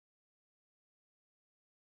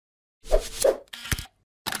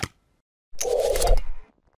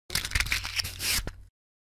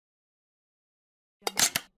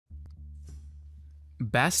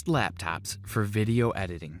Best laptops for video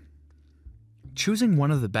editing. Choosing one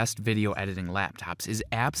of the best video editing laptops is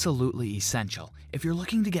absolutely essential if you're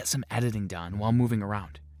looking to get some editing done while moving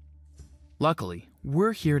around. Luckily,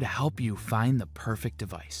 we're here to help you find the perfect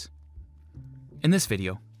device. In this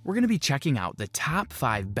video, we're going to be checking out the top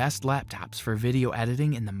 5 best laptops for video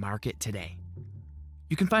editing in the market today.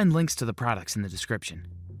 You can find links to the products in the description.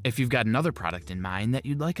 If you've got another product in mind that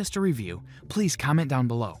you'd like us to review, please comment down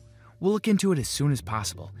below. We'll look into it as soon as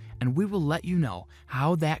possible, and we will let you know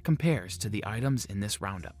how that compares to the items in this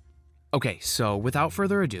roundup. Okay, so without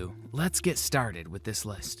further ado, let's get started with this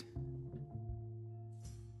list.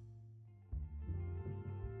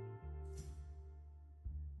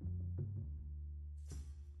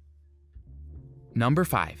 Number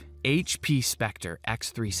 5. HP Spectre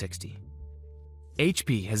X360.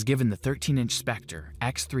 HP has given the 13-inch Spectre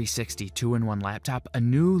X360 2-in-1 laptop a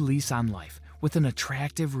new lease on life with an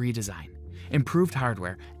attractive redesign, improved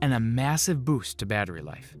hardware, and a massive boost to battery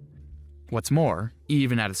life. What's more,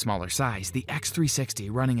 even at a smaller size, the X360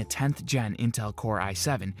 running a 10th Gen Intel Core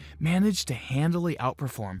i7 managed to handily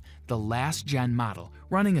outperform the last gen model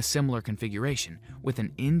running a similar configuration with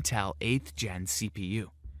an Intel 8th Gen CPU.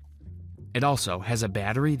 It also has a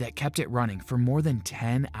battery that kept it running for more than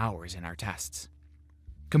 10 hours in our tests.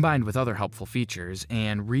 Combined with other helpful features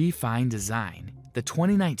and refined design, the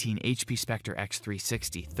 2019 HP Spectre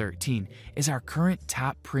X360 13 is our current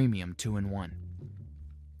top premium 2-in-1.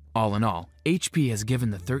 All in all, HP has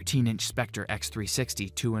given the 13-inch Spectre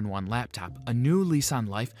X360 2-in-1 laptop a new lease on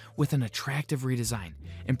life with an attractive redesign,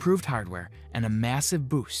 improved hardware, and a massive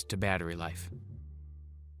boost to battery life.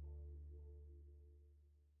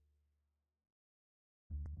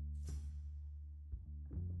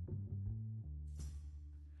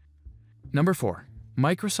 Number 4.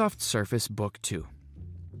 Microsoft Surface Book 2.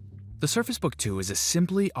 The Surface Book 2 is a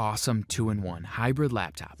simply awesome 2-in-1 hybrid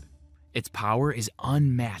laptop. Its power is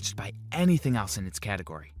unmatched by anything else in its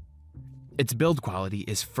category. Its build quality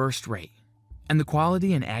is first rate, and the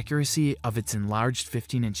quality and accuracy of its enlarged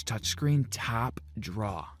 15-inch touchscreen top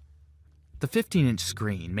draw. The 15-inch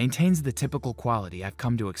screen maintains the typical quality I've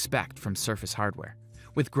come to expect from Surface hardware,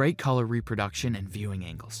 with great color reproduction and viewing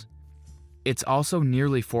angles. It's also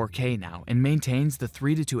nearly 4K now and maintains the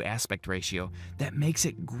 3:2 aspect ratio that makes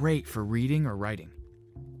it great for reading or writing.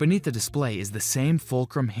 Beneath the display is the same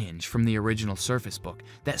fulcrum hinge from the original Surface Book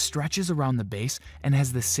that stretches around the base and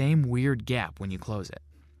has the same weird gap when you close it.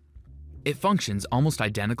 It functions almost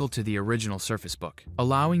identical to the original Surface Book,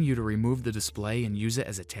 allowing you to remove the display and use it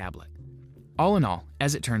as a tablet. All in all,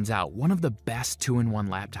 as it turns out, one of the best 2-in-1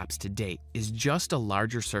 laptops to date is just a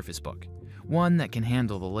larger Surface Book, one that can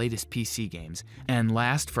handle the latest PC games and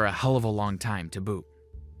last for a hell of a long time to boot.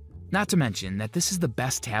 Not to mention that this is the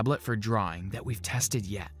best tablet for drawing that we've tested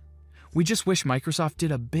yet. We just wish Microsoft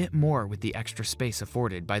did a bit more with the extra space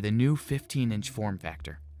afforded by the new 15-inch form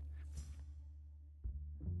factor.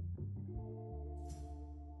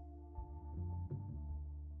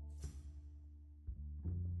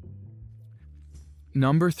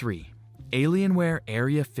 Number 3. Alienware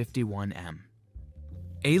Area 51M.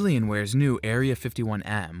 Alienware's new Area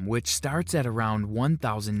 51M, which starts at around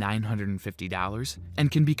 $1,950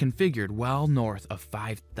 and can be configured well north of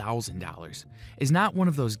 $5,000, is not one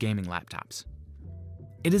of those gaming laptops.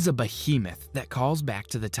 It is a behemoth that calls back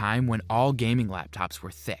to the time when all gaming laptops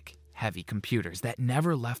were thick, heavy computers that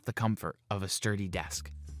never left the comfort of a sturdy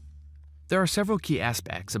desk. There are several key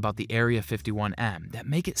aspects about the Area 51M that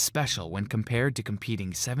make it special when compared to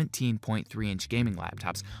competing 17.3-inch gaming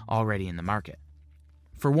laptops already in the market.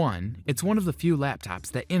 For one, it's one of the few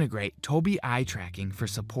laptops that integrate Tobii eye tracking for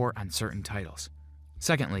support on certain titles.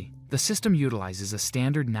 Secondly, the system utilizes a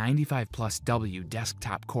standard 95+W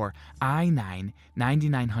desktop core i9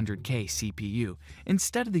 9900K CPU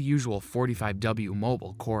instead of the usual 45W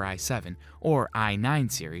mobile Core i7 or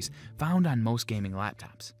i9 series found on most gaming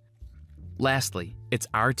laptops. Lastly, its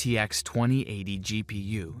RTX 2080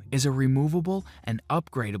 GPU is a removable and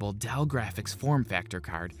upgradable Dell Graphics form factor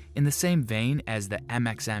card in the same vein as the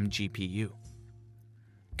MXM GPU.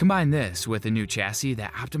 Combine this with a new chassis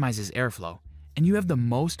that optimizes airflow, and you have the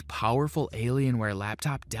most powerful Alienware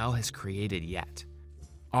laptop Dell has created yet.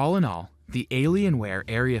 All in all, the Alienware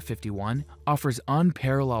Area 51 offers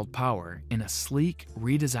unparalleled power in a sleek,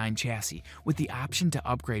 redesigned chassis with the option to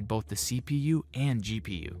upgrade both the CPU and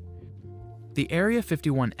GPU. The Area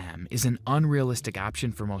 51M is an unrealistic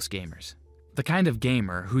option for most gamers. The kind of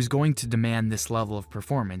gamer who's going to demand this level of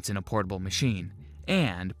performance in a portable machine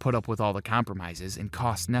and put up with all the compromises and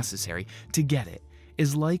costs necessary to get it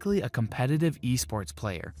is likely a competitive esports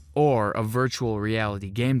player or a virtual reality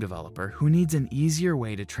game developer who needs an easier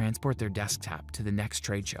way to transport their desktop to the next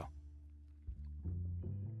trade show.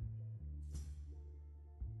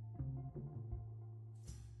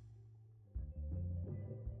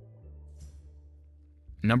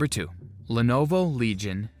 Number 2. Lenovo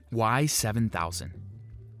Legion Y7000.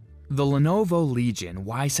 The Lenovo Legion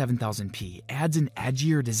Y7000P adds an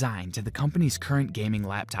edgier design to the company's current gaming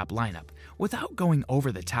laptop lineup without going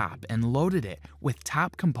over the top, and loaded it with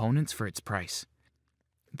top components for its price.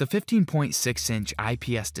 The 15.6-inch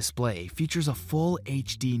IPS display features a full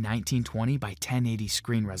HD 1920 by 1080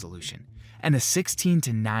 screen resolution and a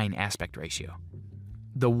 16:9 aspect ratio.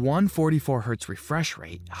 The 144Hz refresh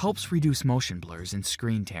rate helps reduce motion blurs and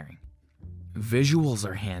screen tearing. Visuals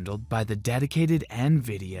are handled by the dedicated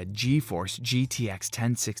NVIDIA GeForce GTX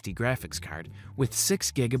 1060 graphics card with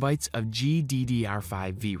 6GB of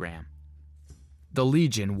GDDR5 VRAM. The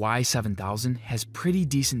Legion Y7000 has pretty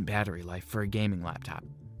decent battery life for a gaming laptop.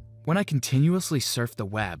 When I continuously surfed the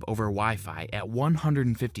web over Wi-Fi at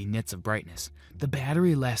 150 nits of brightness, the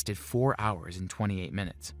battery lasted 4 hours and 28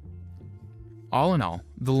 minutes. All in all,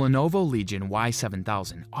 the Lenovo Legion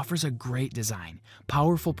Y7000 offers a great design,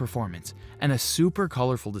 powerful performance, and a super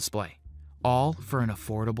colorful display, all for an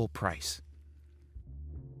affordable price.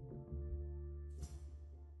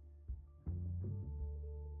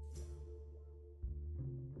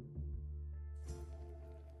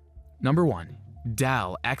 Number 1.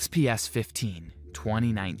 Dell XPS 15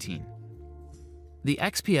 2019. The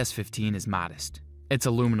XPS 15 is modest. Its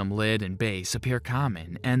aluminum lid and base appear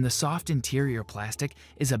common, and the soft interior plastic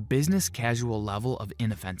is a business casual level of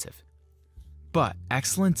inoffensive. But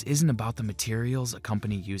excellence isn't about the materials a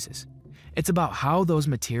company uses. It's about how those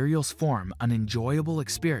materials form an enjoyable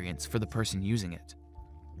experience for the person using it.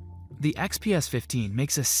 The XPS 15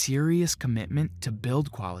 makes a serious commitment to build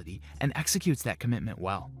quality and executes that commitment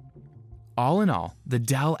well. All in all, the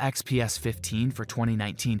Dell XPS 15 for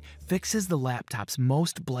 2019 fixes the laptop's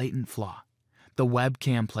most blatant flaw: the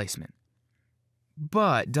webcam placement.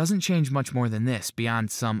 But doesn't change much more than this beyond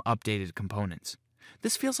some updated components.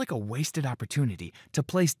 This feels like a wasted opportunity to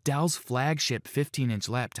place Dell's flagship 15-inch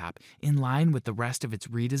laptop in line with the rest of its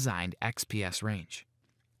redesigned XPS range.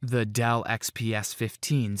 The Dell XPS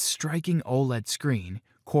 15's striking OLED screen,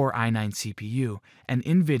 Core i9 CPU, and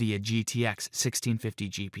NVIDIA GTX 1650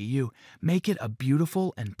 GPU make it a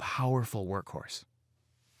beautiful and powerful workhorse.